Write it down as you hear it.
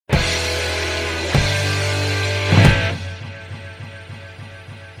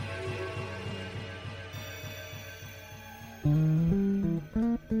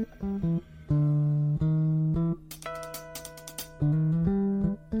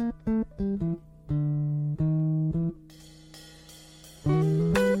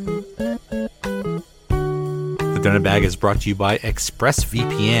The Donut Bag is brought to you by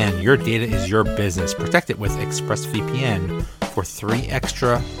ExpressVPN. Your data is your business. Protect it with ExpressVPN. For 3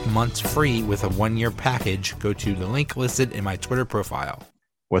 extra months free with a 1-year package, go to the link listed in my Twitter profile.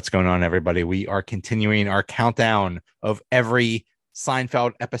 What's going on, everybody? We are continuing our countdown of every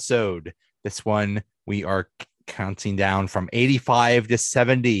Seinfeld episode. This one, we are counting down from 85 to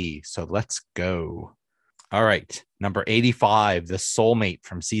 70. So let's go. All right. Number 85, The Soulmate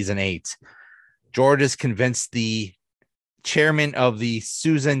from season 8. George is convinced the chairman of the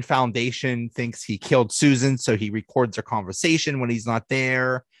Susan Foundation thinks he killed Susan, so he records their conversation when he's not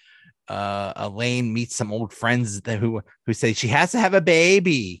there. Elaine meets some old friends who say she has to have a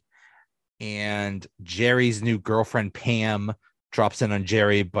baby. And Jerry's new girlfriend, Pam, drops in on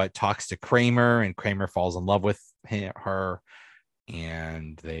Jerry, but talks to Kramer, and Kramer falls in love with her,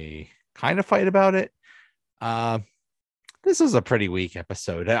 and they kind of fight about it. This was a pretty weak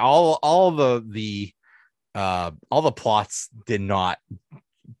episode. All the plots did not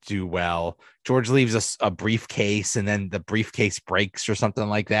do well. George leaves us a briefcase, and then the briefcase breaks or something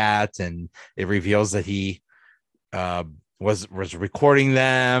like that, and it reveals that he was recording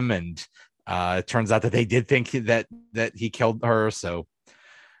them, and it turns out that they did think that he killed her. So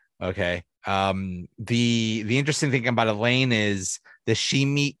okay. The interesting thing about Elaine is that she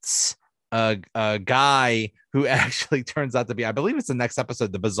meets a guy who actually turns out to be, I believe it's the next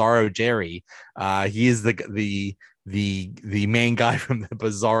episode, the Bizarro Jerry. He is the main guy from the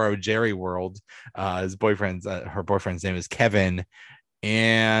Bizarro Jerry world. Her boyfriend's name is Kevin.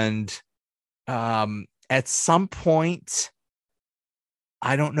 And at some point,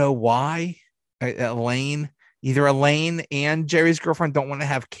 I don't know why, either Elaine and Jerry's girlfriend don't want to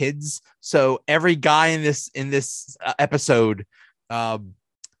have kids. So every guy in this episode,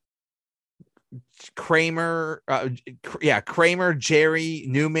 Kramer, Jerry,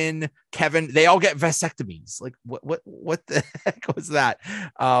 Newman, Kevin, they all get vasectomies. Like what the heck was that?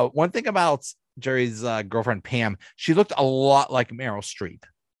 One thing about Jerry's girlfriend Pam, she looked a lot like Meryl Streep.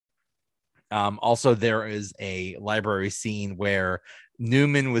 Also, there is a library scene where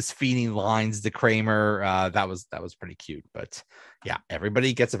Newman was feeding lines to Kramer. That was pretty cute. But yeah,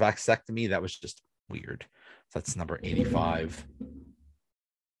 everybody gets a vasectomy. That was just weird. So that's number 85.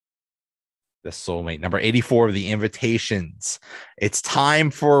 The Soulmate. Number 84, The Invitations. It's time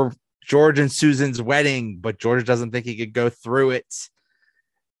for George and Susan's wedding, but George doesn't think he could go through it.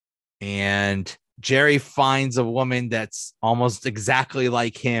 And Jerry finds a woman that's almost exactly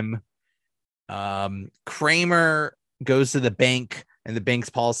like him. Kramer goes to the bank, and the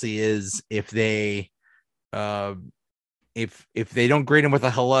bank's policy is if they don't greet him with a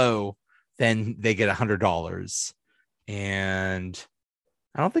hello, then they get $100. And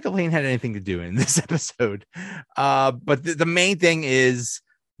I don't think Elaine had anything to do in this episode. But the main thing is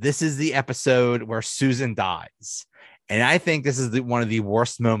this is the episode where Susan dies. And I think this is one of the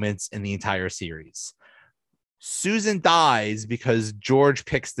worst moments in the entire series. Susan dies because George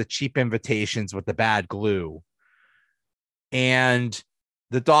picks the cheap invitations with the bad glue. And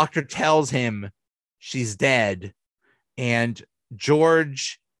the doctor tells him she's dead. And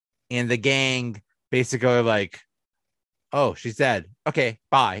George and the gang basically are like, oh, she's dead. Okay,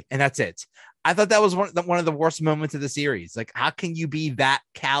 bye. And that's it. I thought that was one of the worst moments of the series. Like, how can you be that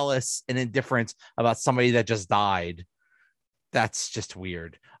callous and indifferent about somebody that just died? That's just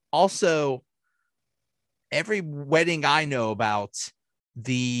weird. Also, every wedding I know about,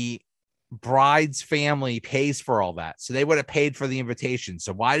 the bride's family pays for all that. So they would have paid for the invitation.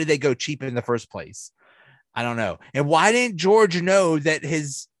 So why did they go cheap in the first place? I don't know. And why didn't George know that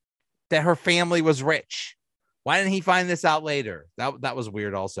her family was rich? Why didn't he find this out later? That was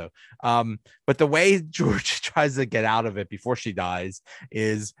weird also. But the way George tries to get out of it before she dies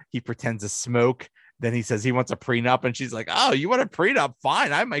is he pretends to smoke. Then he says he wants a prenup, and she's like, oh, you want a prenup?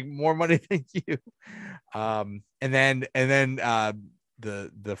 Fine. I make more money than you. And then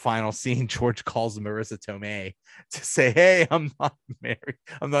the final scene, George calls Marissa Tomei to say, hey, I'm not married.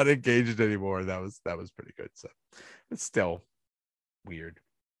 I'm not engaged anymore. That was pretty good. So it's still weird.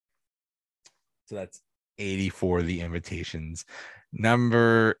 So that's 84, The Invitations.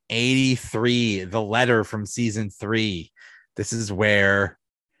 Number 83, The Letter from season 3. This is where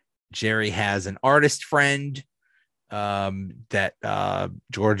Jerry has an artist friend that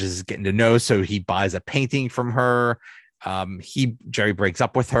George is getting to know, so he buys a painting from her. Jerry breaks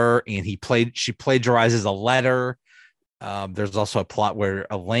up with her, and she plagiarizes a letter. There's also a plot where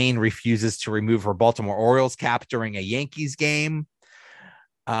Elaine refuses to remove her Baltimore Orioles cap during a Yankees game.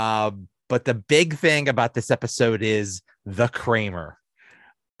 But the big thing about this episode is the Kramer.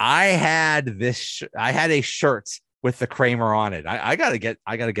 I had a shirt with the Kramer on it. I gotta get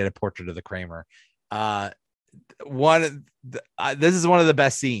a portrait of the Kramer. this is one of the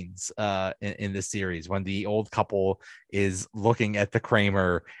best scenes in this series, when the old couple is looking at the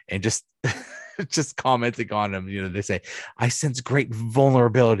Kramer and just just commenting on him. You know, they say, "I sense great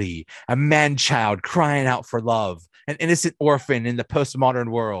vulnerability, a man child crying out for love, an innocent orphan in the postmodern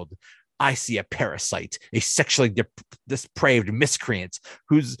world. I see a parasite, a sexually depraved miscreant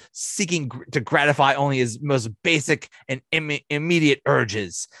who's seeking to gratify only his most basic and immediate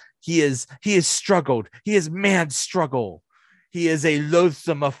urges. He is struggled. He is mad struggle. He is a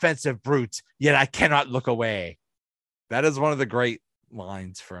loathsome, offensive brute, yet I cannot look away." That is one of the great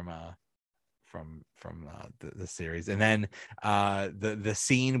lines from the series. And then the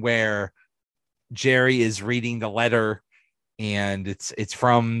scene where Jerry is reading the letter, and it's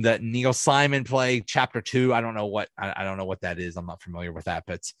from the Neil Simon play, Chapter 2. I don't know what that is. I'm not familiar with that,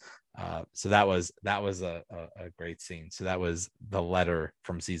 but so that was a great scene. So that was the letter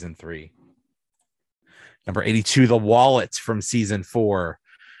from season 3. Number 82, the wallet from season 4.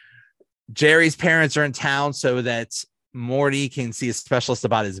 Jerry's parents are in town so that Morty can see a specialist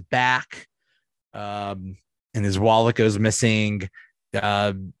about his back, and his wallet goes missing.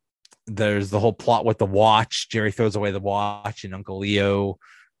 There's the whole plot with the watch. Jerry throws away the watch, and Uncle Leo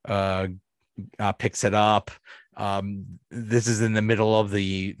picks it up. This is in the middle of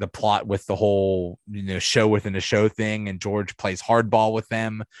the plot with the whole, show within a show thing, and George plays hardball with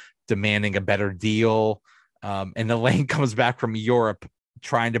them, demanding a better deal. And Elaine comes back from Europe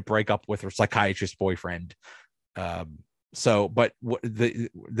trying to break up with her psychiatrist boyfriend. This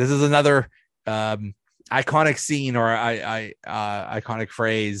is another iconic scene, or iconic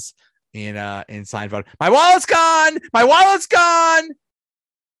phrase in Seinfeld. My wallet's gone. My wallet's gone.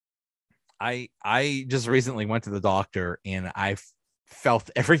 I just recently went to the doctor, and I felt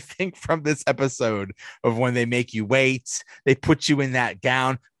everything from this episode of when they make you wait. They put you in that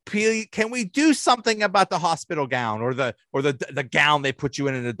gown. Can we do something about the hospital gown, or the gown they put you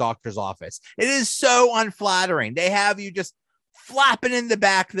in the doctor's office? It is so unflattering. They have you just flapping in the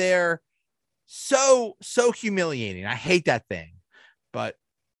back there. So humiliating. I hate that thing. But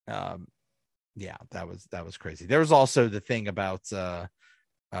yeah, that was crazy. There was also the thing about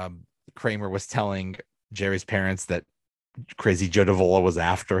Kramer was telling Jerry's parents that crazy Joe Davola was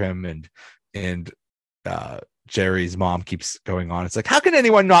after him, and Jerry's mom keeps going on. It's like, how can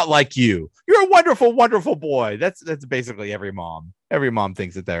anyone not like you? You're a wonderful, wonderful boy. That's basically every mom. Every mom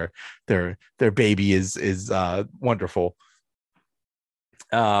thinks that their baby is wonderful.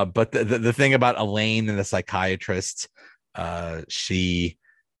 But the thing about Elaine and the psychiatrist, she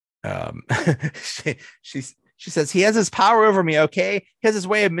says, he has his power over me. Okay. He has his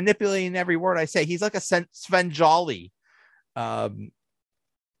way of manipulating every word I say. He's like a Sven Jolly. And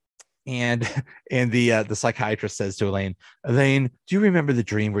the psychiatrist says to Elaine, do you remember the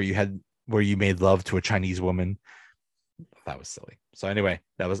dream where you made love to a Chinese woman? That was silly. So anyway,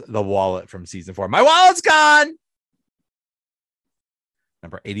 that was the wallet from season 4. My wallet's gone.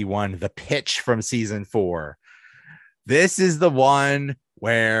 Number 81, the pitch from season 4. This is the one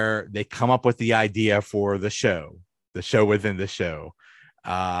where they come up with the idea for the show within the show.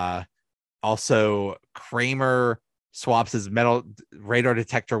 Also, Kramer swaps his metal radar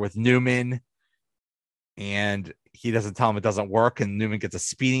detector with Newman, and he doesn't tell him it doesn't work, and Newman gets a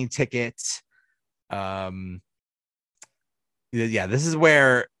speeding ticket. Yeah, this is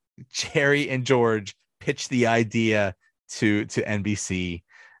where Jerry and George pitch the idea to NBC,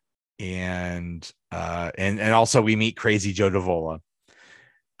 and also we meet crazy Joe Davola,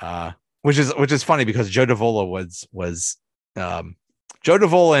 which is funny because Joe Davola was Joe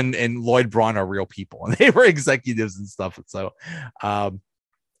Davola and Lloyd Braun are real people, and they were executives and stuff. So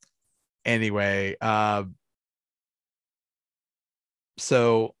anyway,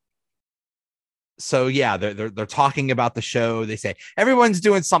 so yeah, they're talking about the show. They say everyone's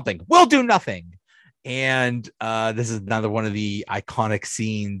doing something, we'll do nothing. And this is another one of the iconic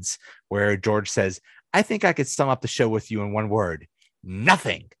scenes where George says, I think I could sum up the show with you in one word: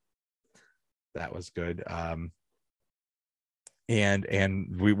 nothing. That was good.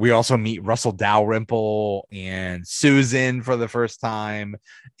 And we also meet Russell Dalrymple and Susan for the first time.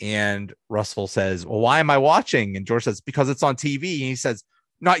 And Russell says, well, why am I watching? And George says, because it's on TV. And he says,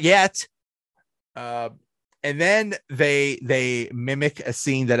 not yet. And then they mimic a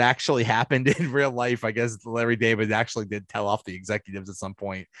scene that actually happened in real life. I guess Larry David actually did tell off the executives at some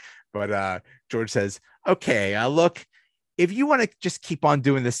point. But George says, okay, look, if you want to just keep on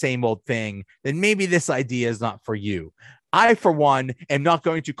doing the same old thing, then maybe this idea is not for you. I, for one, am not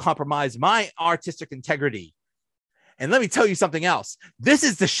going to compromise my artistic integrity. And let me tell you something else. This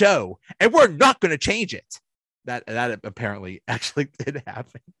is the show, and we're not going to change it. That apparently actually did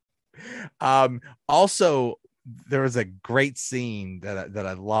happen. Also, there was a great scene that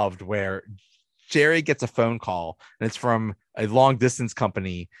I loved where Jerry gets a phone call and it's from a long distance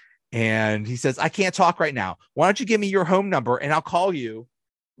company. And he says, I can't talk right now. Why don't you give me your home number and I'll call you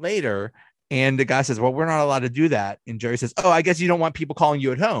later? And the guy says, well, we're not allowed to do that. And Jerry says, oh, I guess you don't want people calling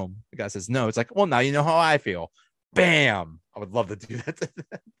you at home. The guy says, no. It's like, well, now you know how I feel. Bam. I would love to do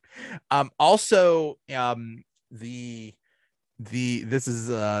that. Also, this is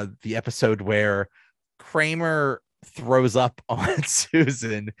the episode where Kramer throws up on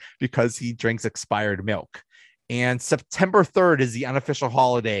Susan because he drinks expired milk. And September 3rd is the unofficial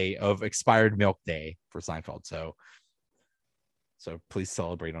holiday of Expired Milk Day for Seinfeld. So please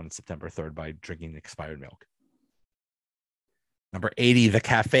celebrate on September 3rd by drinking expired milk. Number 80, the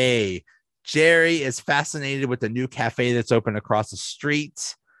cafe. Jerry is fascinated with the new cafe that's open across the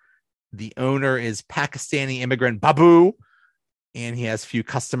street. The owner is Pakistani immigrant Babu, and he has few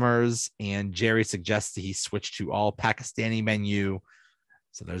customers. And Jerry suggests that he switch to all Pakistani menu.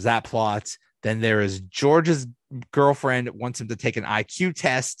 So there's that plot. Then there is George's girlfriend wants him to take an IQ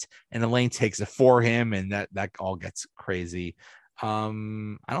test, and Elaine takes it for him, and that all gets crazy. I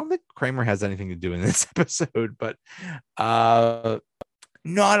don't think Kramer has anything to do in this episode, but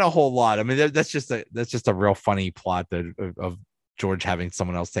not a whole lot. I mean, that's just a real funny plot of George having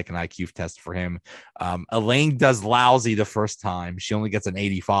someone else take an IQ test for him. Elaine does lousy the first time. She only gets an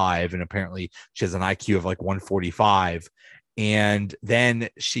 85, and apparently she has an IQ of like 145. And then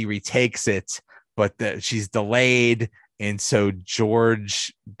she retakes it, but she's delayed. And so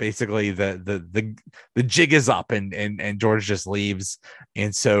George, basically the jig is up, and George just leaves.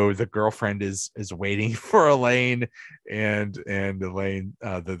 And so the girlfriend is waiting for Elaine, and Elaine,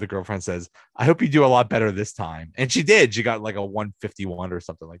 the girlfriend says, I hope you do a lot better this time. And she did. She got like a 151 or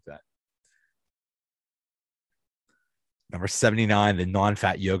something like that. Number 79, the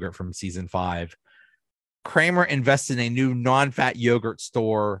non-fat yogurt from season 5. Kramer invests in a new non-fat yogurt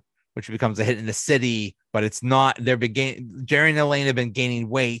store, which becomes a hit in the city, but it's not. Jerry and Elaine have been gaining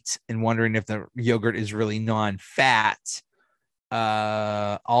weight and wondering if the yogurt is really non-fat.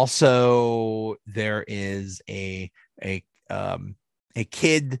 Also, there is a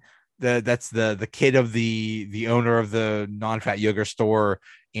kid that's the kid of the owner of the non-fat yogurt store,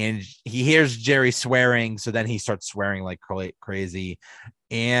 and he hears Jerry swearing, so then he starts swearing like crazy.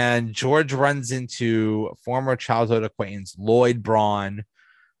 And George runs into former childhood acquaintance Lloyd Braun,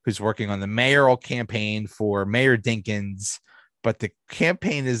 who's working on the mayoral campaign for Mayor Dinkins, but the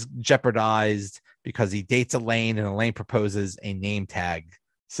campaign is jeopardized because he dates Elaine, and Elaine proposes a name tag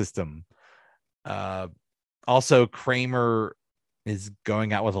system. Also, Kramer is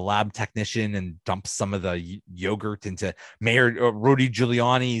going out with a lab technician and dumps some of the yogurt into Mayor Rudy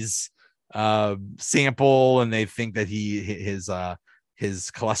Giuliani's sample, and they think that his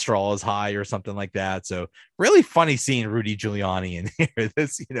cholesterol is high or something like that. So really funny seeing Rudy Giuliani in here.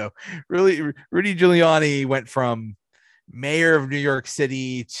 Really, Rudy Giuliani went from mayor of New York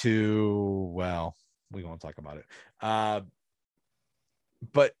City to, well, we won't talk about it.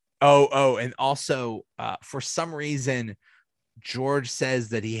 But and also for some reason, George says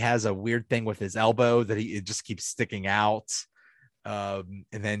that he has a weird thing with his elbow, that it just keeps sticking out. And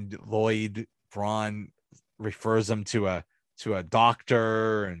then Lloyd Braun refers him to a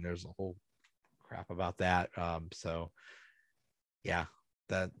doctor, and there's a whole crap about that. So yeah,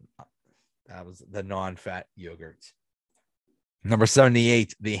 that was the non-fat yogurt. Number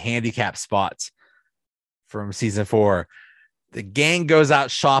 78, the handicap spot from season 4. The gang goes out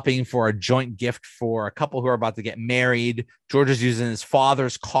shopping for a joint gift for a couple who are about to get married. George is using his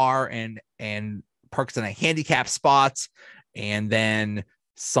father's car and parks in a handicap spot, and then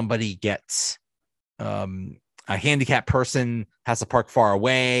somebody gets a handicapped person has to park far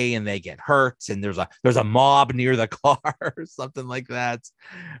away, and they get hurt, and there's a mob near the car or something like that.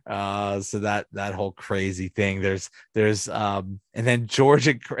 So that whole crazy thing. There's and then George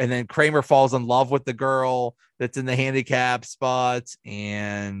and then Kramer falls in love with the girl that's in the handicap spot,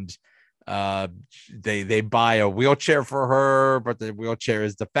 and they buy a wheelchair for her, but the wheelchair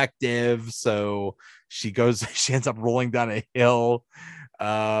is defective, so she ends up rolling down a hill.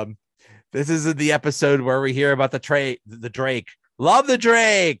 This is the episode where we hear about the Drake. Love the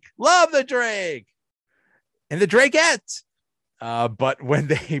Drake, and the Drakette. But when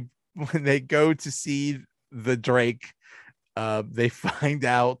they go to see the Drake, they find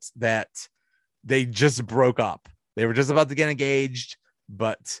out that they just broke up. They were just about to get engaged,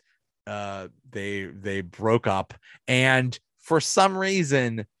 but they broke up. And for some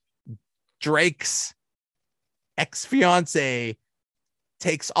reason, Drake's ex-fiance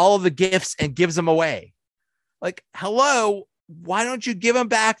takes all of the gifts and gives them away. Like, hello, why don't you give them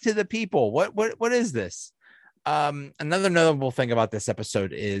back to the people? What is this? Another notable thing about this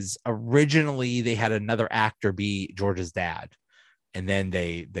episode is originally they had another actor be George's dad, and then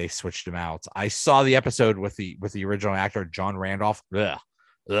they switched him out. I saw the episode with the original actor John Randolph. Ugh.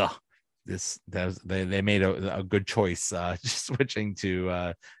 They made a good choice just switching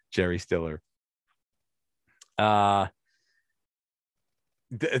to Jerry Stiller.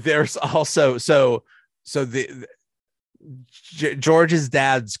 There's also the George's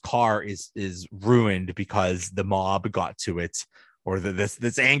dad's car is ruined because the mob got to it, or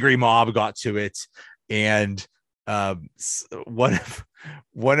this angry mob got to it, and one of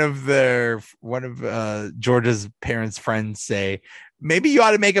George's parents' friends say, maybe you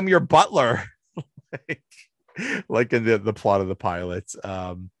ought to make him your butler, like in the plot of the pilot.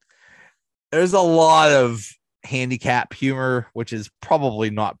 There's a lot of handicap humor, which is probably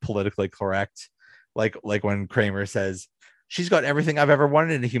not politically correct. Like when Kramer says, she's got everything I've ever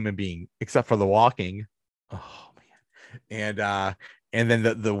wanted in a human being except for the walking. Oh man. And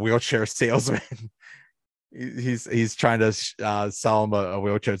then the wheelchair salesman, he's trying to sell him a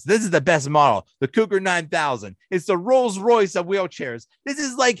wheelchair. This is the best model, the Cougar 9000. It's the Rolls Royce of wheelchairs. This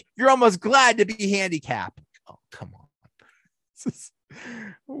is like, you're almost glad to be handicapped. Oh, come on.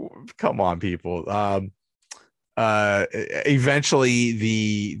 Come on, people. Eventually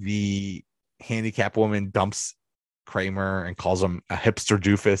the handicap woman dumps Kramer and calls him a hipster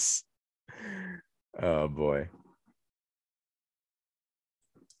doofus. Oh boy.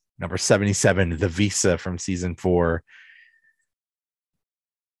 Number 77, the Visa from season 4.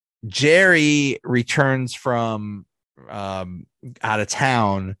 Jerry returns from out of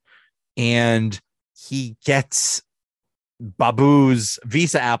town, and he gets Babu's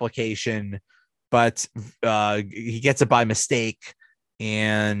visa application, but he gets it by mistake,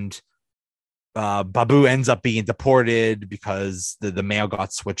 and Babu ends up being deported because the mail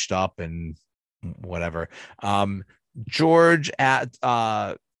got switched up and whatever. George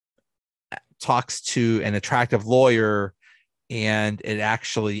talks to an attractive lawyer, and it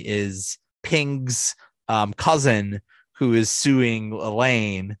actually is Ping's cousin who is suing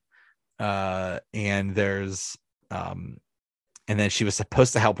Elaine. And there's and then she was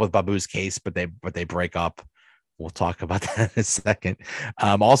supposed to help with Babu's case, but they break up. We'll talk about that in a second.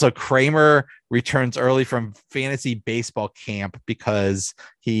 Also, Kramer returns early from fantasy baseball camp because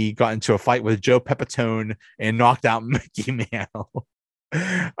he got into a fight with Joe Pepitone and knocked out Mickey Mantle.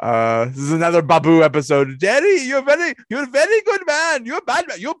 This is another Babu episode. Daddy, you're a very good man. You're a bad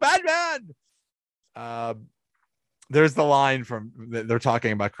man. You're a bad man. There's the line from they're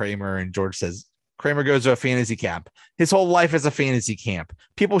talking about Kramer, and George says, Kramer goes to a fantasy camp. His whole life is a fantasy camp.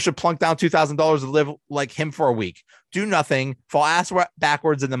 People should plunk down $2,000 to live like him for a week. Do nothing, fall ass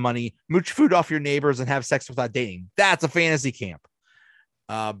backwards in the money, mooch food off your neighbors, and have sex without dating. That's a fantasy camp.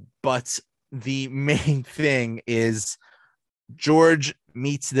 But the main thing is George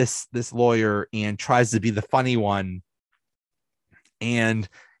meets this lawyer and tries to be the funny one. And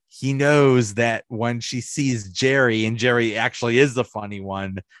he knows that when she sees Jerry, and Jerry actually is the funny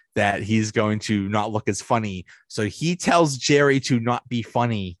one, that he's going to not look as funny. So he tells Jerry to not be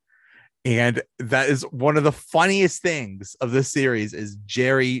funny. And that is one of the funniest things of this series, is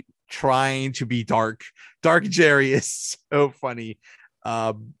Jerry trying to be dark. Dark Jerry is so funny.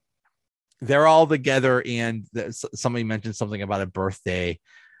 They're all together, and somebody mentioned something about a birthday,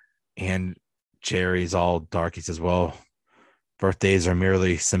 and Jerry's all dark. He says, well, birthdays are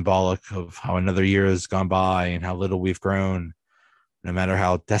merely symbolic of how another year has gone by and how little we've grown. No matter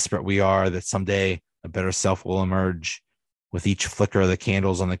how desperate we are, that someday a better self will emerge. With each flicker of the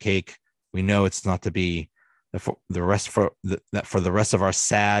candles on the cake, we know it's not to be. For the rest of our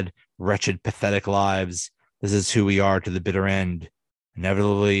sad, wretched, pathetic lives, this is who we are to the bitter end.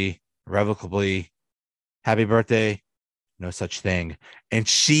 Inevitably, irrevocably. Happy birthday. No such thing. And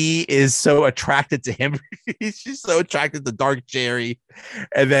she is so attracted to him. She's so attracted to Dark Jerry.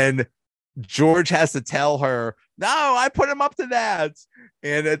 And then George has to tell her, no, I put him up to that.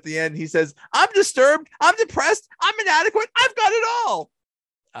 And at the end, he says, I'm disturbed. I'm depressed. I'm inadequate. I've got it all.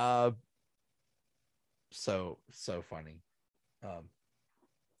 So funny.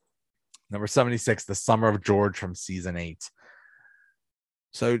 Number 76, The Summer of George from season 8.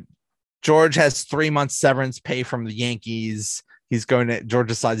 So George has 3 months severance pay from the Yankees. George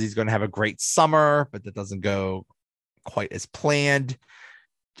decides he's going to have a great summer, but that doesn't go quite as planned.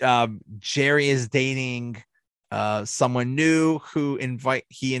 Jerry is dating someone new who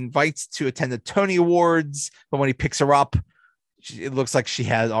he invites to attend the Tony Awards, but when he picks her up, it looks like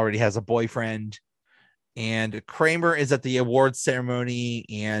she already has a boyfriend. And Kramer is at the awards ceremony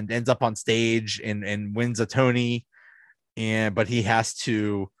and ends up on stage and wins a Tony, but he has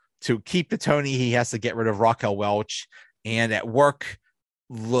to to keep the Tony, he has to get rid of Raquel Welch. And at work,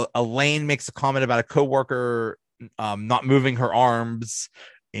 Elaine makes a comment about a coworker not moving her arms,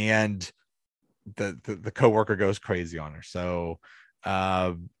 and the coworker goes crazy on her. So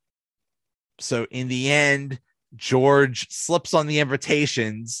in the end, George slips on the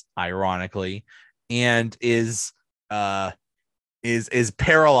invitations, ironically, and is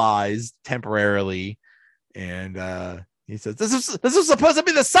paralyzed temporarily. And he says, "This is supposed to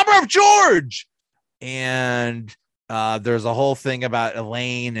be the summer of George." And there's a whole thing about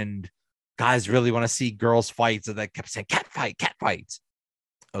Elaine and guys really want to see girls fight, so they kept saying cat fight.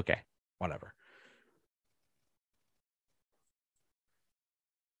 Okay, whatever.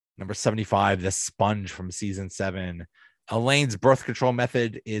 Number 75, the sponge from season 7. Elaine's birth control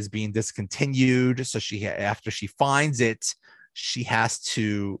method is being discontinued, so after she finds it, she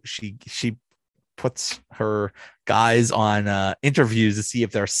puts her guys on interviews to see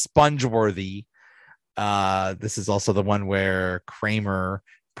if they're sponge worthy. This is also the one where Kramer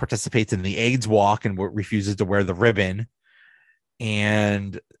participates in the AIDS walk and refuses to wear the ribbon,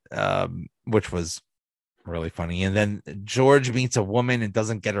 and which was really funny. And then George meets a woman and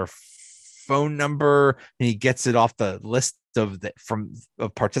doesn't get her phone number, and he gets it off the list of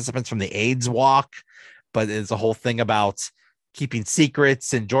participants from the AIDS walk. But it's a whole thing about keeping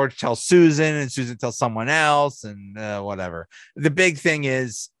secrets, and George tells Susan, and Susan tells someone else, and whatever. The big thing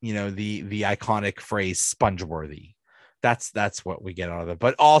is, the iconic phrase "sponge-worthy." That's what we get out of it.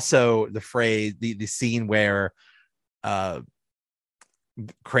 But also the phrase, the scene where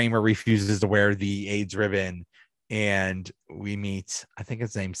Kramer refuses to wear the AIDS ribbon, and we meet, I think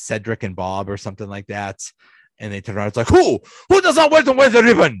it's named Cedric and Bob or something like that, and they turn around, it's like, who does not want to wear the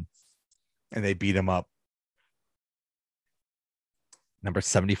ribbon? And they beat him up. Number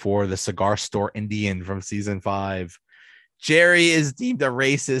 74, the cigar store Indian from season 5. Jerry is deemed a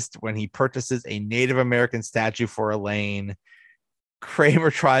racist when he purchases a Native American statue for Elaine.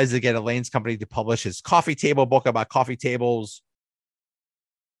 Kramer tries to get Elaine's company to publish his coffee table book about coffee tables.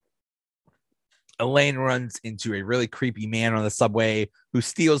 Elaine runs into a really creepy man on the subway who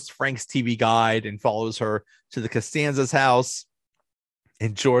steals Frank's TV guide and follows her to the Costanza's house.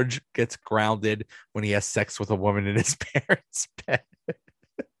 And George gets grounded when he has sex with a woman in his parents' bed.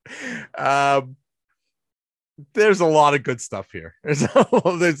 There's a lot of good stuff here. There's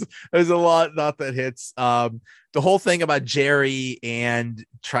a lot not that hits. The whole thing about Jerry and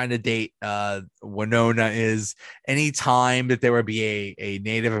trying to date Winona is anytime that there would be a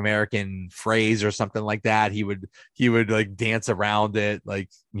Native American phrase or something like that, he would like dance around it. Like,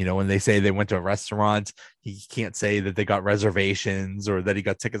 when they say they went to a restaurant, he can't say that they got reservations or that he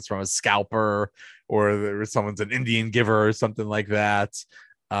got tickets from a scalper or someone's an Indian giver or something like that.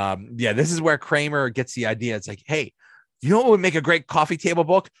 This is where Kramer gets the idea. It's like, hey, you know what would make a great coffee table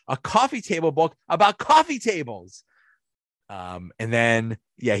book? A coffee table book about coffee tables. And then,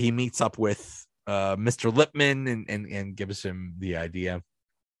 he meets up with Mr. Lipman and gives him the idea.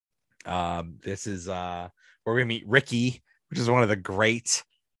 This is where we meet Ricky, which is one of the great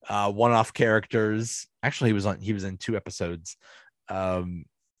one-off characters. Actually, he was in 2 episodes.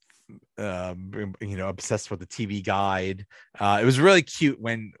 Obsessed with the TV guide. It was really cute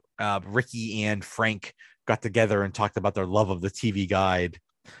when Ricky and Frank got together and talked about their love of the TV guide.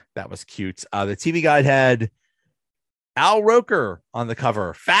 That was cute. The TV guide had Al Roker on the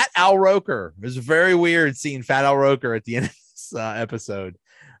cover. Fat Al Roker. It was very weird seeing Fat Al Roker at the end of this episode.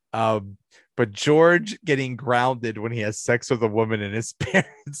 But George getting grounded when he has sex with a woman in his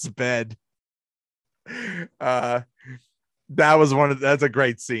parents' bed. That's a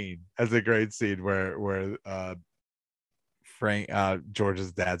great scene. That's a great scene where Frank,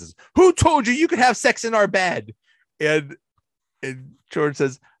 George's dad says, "Who told you could have sex in our bed?" And George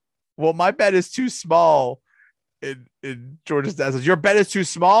says, "Well, my bed is too small." And George's dad says, "Your bed is too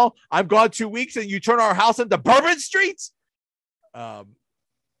small? I'm gone 2 weeks and you turn our house into Bourbon Street?"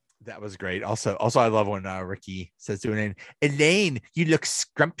 That was great. Also, I love when Ricky says to Elaine, "You look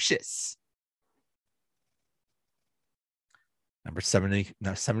scrumptious." Number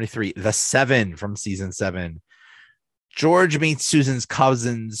 73, the 7 from season 7. George meets Susan's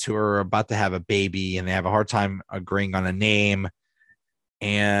cousins who are about to have a baby, and they have a hard time agreeing on a name.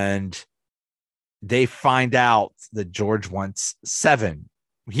 And they find out that George wants 7.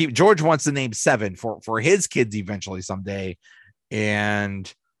 George wants the name 7 for his kids eventually someday.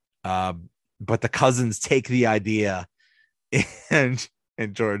 And but the cousins take the idea, and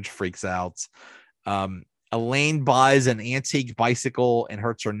George freaks out. Elaine buys an antique bicycle and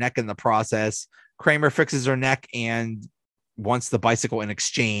hurts her neck in the process. Kramer fixes her neck and wants the bicycle in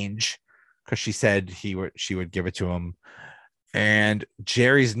exchange because she said she would give it to him. And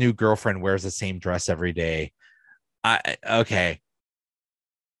Jerry's new girlfriend wears the same dress every day. Okay.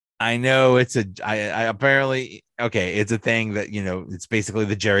 I know I apparently, okay, it's a thing that, it's basically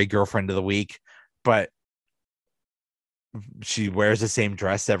the Jerry girlfriend of the week, but she wears the same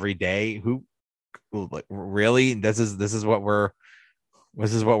dress every day. Like, really? This is what we're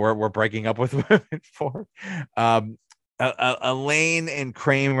breaking up with women for. Elaine and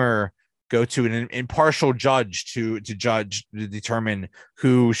Kramer go to an impartial judge to determine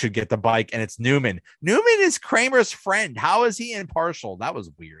who should get the bike, and it's Newman. Newman is Kramer's friend. How is he impartial? That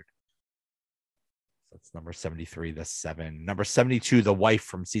was weird. That's number 73, the 7. Number 72, the wife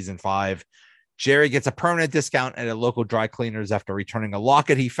from season 5. Jerry gets a permanent discount at a local dry cleaners after returning a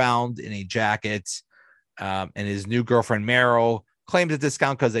locket he found in a jacket. And his new girlfriend, Meryl, claims a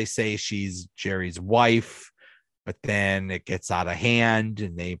discount because they say she's Jerry's wife. But then it gets out of hand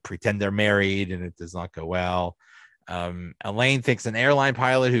and they pretend they're married and it does not go well. Elaine thinks an airline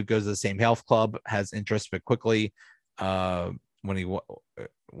pilot who goes to the same health club has interest, but quickly when he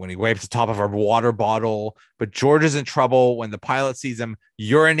wipes the top of her water bottle. But George is in trouble when the pilot sees him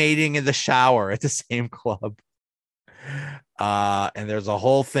urinating in the shower at the same club. And there's a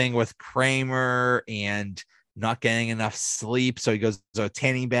whole thing with Kramer and not getting enough sleep. So he goes to a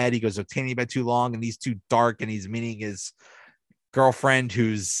tanning bed. He goes to a tanning bed too long and he's too dark and he's meeting his girlfriend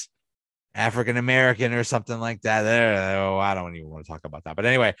who's African-American or something like that. Oh, I don't even want to talk about that. But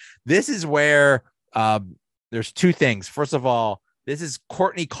anyway, this is where there's two things. First of all, this is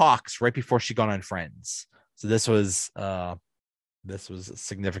Courtney Cox right before she got on Friends. So this was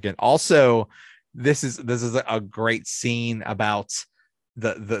significant. Also, this is a great scene about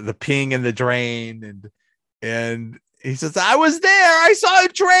the peeing in the drain and he says, I was there. I saw a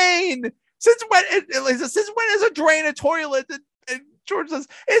drain. Since when is a drain a toilet? And George says,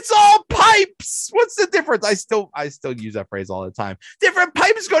 it's all pipes. What's the difference? I still use that phrase all the time. Different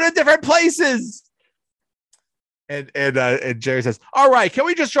pipes go to different places. And Jerry says, all right, can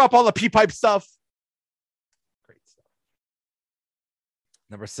we just drop all the pee pipe stuff? Great stuff.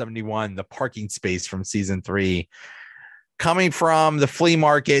 Number 71, the parking space from season 3. Coming from the flea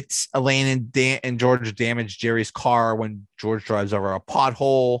market, Elaine and George damage Jerry's car when George drives over a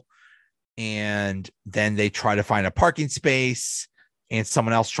pothole. And then they try to find a parking space and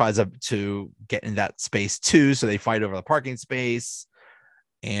someone else tries to get in that space too. So they fight over the parking space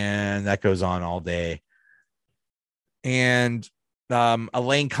and that goes on all day. And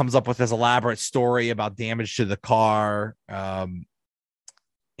Elaine comes up with this elaborate story about damage to the car.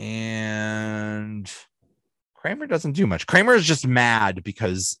 And Kramer doesn't do much. Kramer is just mad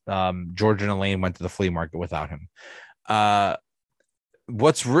because George and Elaine went to the flea market without him.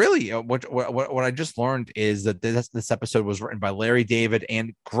 What's really what I just learned is that this episode was written by Larry David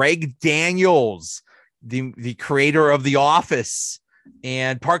and Greg Daniels, the creator of The Office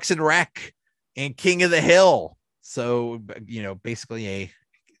and Parks and Rec and King of the Hill. So, basically a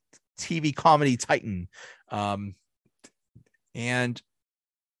TV comedy titan. And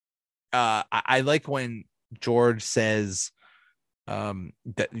I like when George says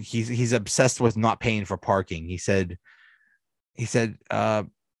that he's obsessed with not paying for parking. He said, it's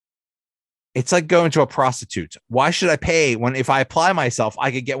like going to a prostitute. Why should I pay when if I apply myself,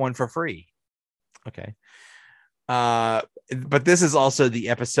 I could get one for free? Okay. But this is also the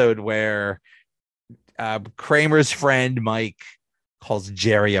episode where Kramer's friend Mike calls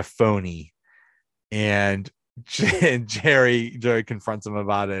Jerry a phony, and Jerry confronts him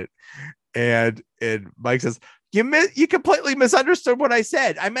about it, and Mike says, "You completely misunderstood what I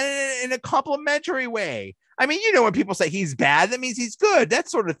said. I meant it in a complimentary way. I mean, when people say he's bad, that means he's good. That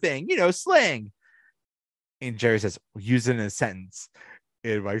sort of thing, slang." And Jerry says, "Use it in a sentence."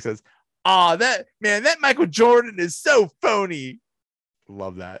 And Mike says, "Oh, that Michael Jordan is so phony."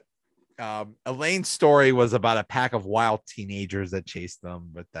 Love that. Elaine's story was about a pack of wild teenagers that chased them,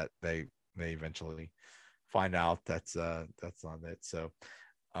 but that they eventually find out that's not it. So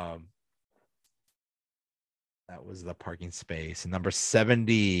that was the parking space. And number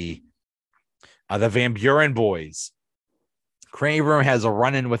 70, the Van Buren boys. Kramer has a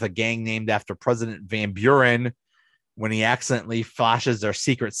run-in with a gang named after President Van Buren when he accidentally flashes their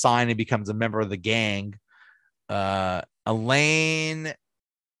secret sign and becomes a member of the gang. Elaine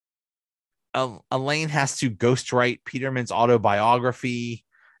has to ghostwrite Peterman's autobiography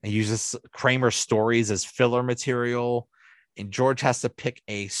and uses Kramer's stories as filler material. And George has to pick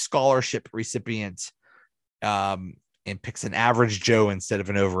a scholarship recipient and picks an average Joe instead of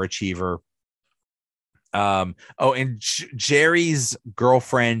an overachiever. And Jerry's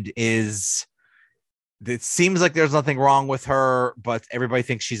girlfriend it seems like there's nothing wrong with her, but everybody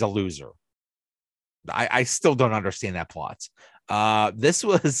thinks she's a loser. I still don't understand that plot. This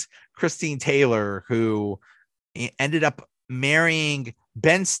was Christine Taylor, who ended up marrying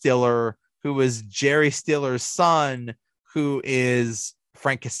Ben Stiller, who was Jerry Stiller's son, who is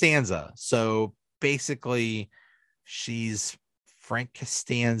Frank Costanza. So basically, she's Frank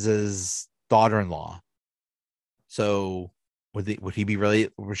Costanza's daughter-in-law. So would he be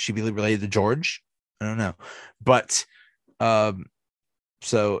related? Would she be related to George? I don't know, but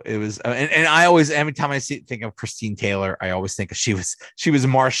so it was, and I always, every time I think of Christine Taylor, I always think she was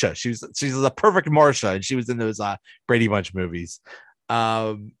Marsha. She's a perfect Marsha, and she was in those Brady Bunch movies.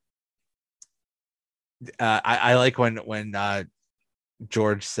 I like when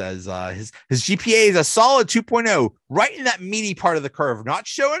George says his GPA is a solid 2.0, right in that meaty part of the curve, not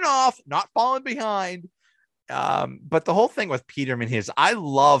showing off, not falling behind. But the whole thing with Peterman is, I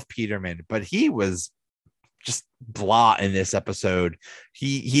love Peterman, but he was just blah in this episode.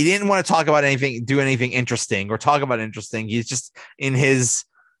 He didn't want to talk about anything, do anything interesting, or talk about interesting. He's just in his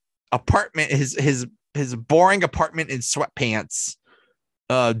apartment, his boring apartment in sweatpants,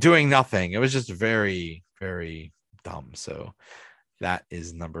 doing nothing. It was just very, very dumb. So that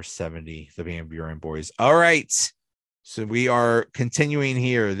is number 70, the Van Buren Boys. All right, so we are continuing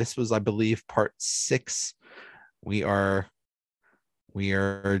here. This was, I believe, part 6. We are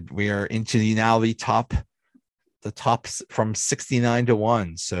into the tops from 69 to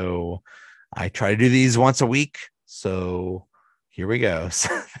 1. So I try to do these once a week. So here we go.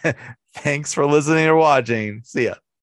 Thanks for listening or watching. See ya.